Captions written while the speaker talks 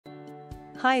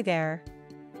Hi there.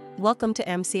 Welcome to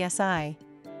MCSI.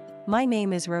 My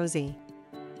name is Rosie.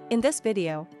 In this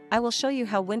video, I will show you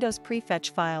how Windows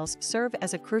Prefetch Files serve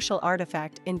as a crucial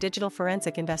artifact in digital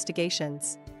forensic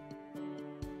investigations.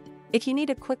 If you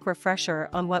need a quick refresher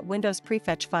on what Windows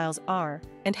Prefetch Files are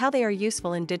and how they are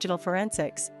useful in digital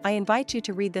forensics, I invite you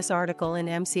to read this article in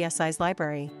MCSI's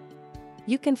library.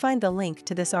 You can find the link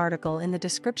to this article in the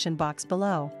description box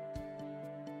below.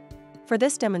 For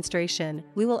this demonstration,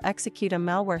 we will execute a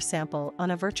malware sample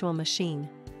on a virtual machine.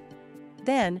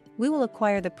 Then, we will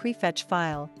acquire the prefetch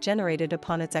file generated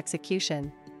upon its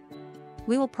execution.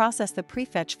 We will process the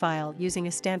prefetch file using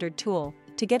a standard tool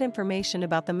to get information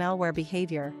about the malware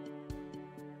behavior.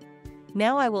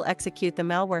 Now I will execute the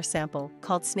malware sample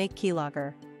called Snake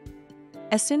Keylogger.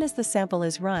 As soon as the sample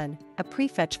is run, a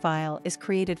prefetch file is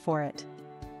created for it.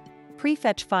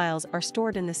 Prefetch files are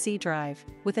stored in the C drive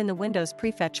within the Windows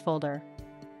Prefetch folder.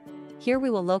 Here we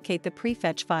will locate the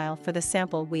prefetch file for the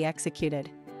sample we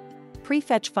executed.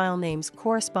 Prefetch file names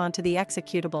correspond to the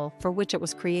executable for which it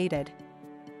was created.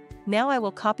 Now I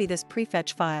will copy this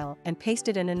prefetch file and paste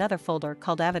it in another folder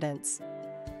called Evidence.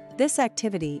 This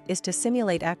activity is to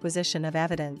simulate acquisition of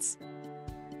evidence.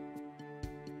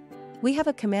 We have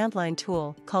a command line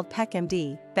tool called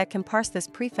PEcmd that can parse this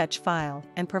prefetch file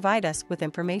and provide us with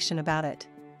information about it.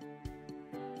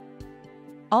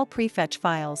 All prefetch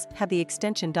files have the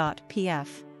extension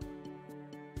 .pf.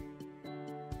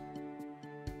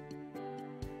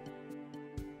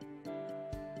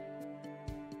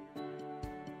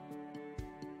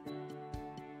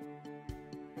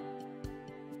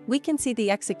 We can see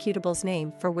the executable's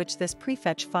name for which this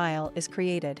prefetch file is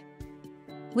created.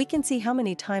 We can see how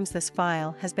many times this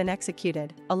file has been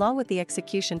executed, along with the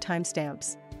execution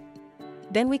timestamps.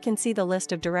 Then we can see the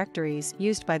list of directories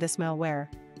used by this malware.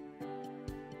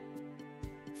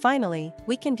 Finally,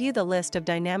 we can view the list of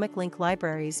dynamic link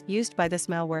libraries used by this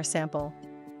malware sample.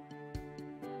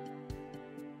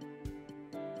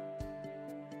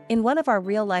 In one of our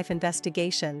real-life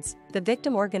investigations, the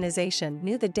victim organization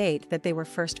knew the date that they were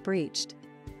first breached.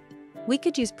 We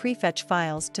could use prefetch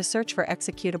files to search for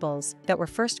executables that were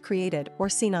first created or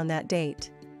seen on that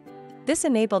date. This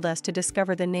enabled us to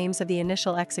discover the names of the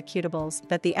initial executables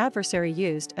that the adversary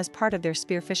used as part of their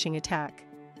spear phishing attack.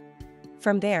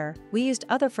 From there, we used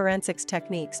other forensics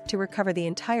techniques to recover the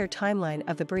entire timeline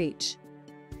of the breach.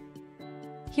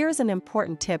 Here is an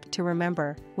important tip to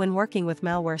remember when working with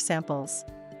malware samples.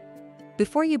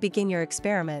 Before you begin your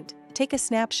experiment, take a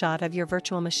snapshot of your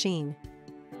virtual machine.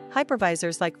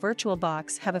 Hypervisors like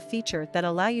VirtualBox have a feature that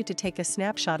allow you to take a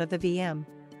snapshot of the VM.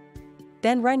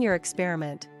 Then run your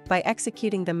experiment by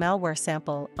executing the malware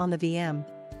sample on the VM.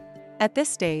 At this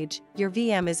stage, your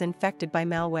VM is infected by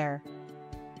malware.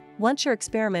 Once your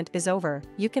experiment is over,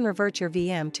 you can revert your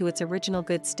VM to its original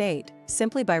good state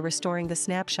simply by restoring the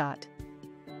snapshot.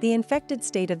 The infected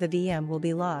state of the VM will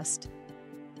be lost.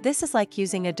 This is like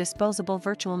using a disposable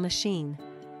virtual machine.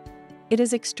 It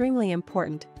is extremely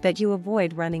important that you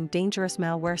avoid running dangerous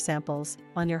malware samples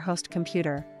on your host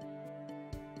computer.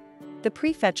 The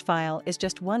prefetch file is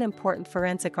just one important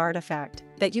forensic artifact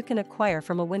that you can acquire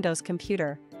from a Windows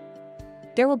computer.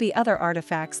 There will be other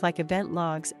artifacts like event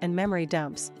logs and memory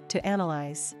dumps to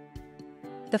analyze.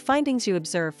 The findings you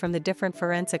observe from the different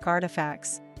forensic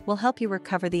artifacts will help you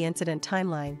recover the incident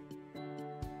timeline.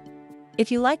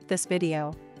 If you liked this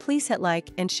video, please hit like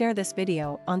and share this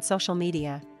video on social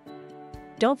media.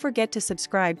 Don't forget to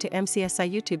subscribe to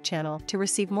MCSI YouTube channel to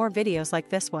receive more videos like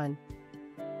this one.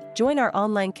 Join our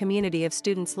online community of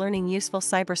students learning useful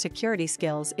cybersecurity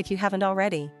skills if you haven't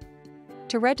already.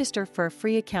 To register for a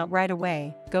free account right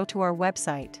away, go to our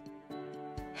website.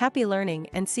 Happy learning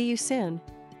and see you soon!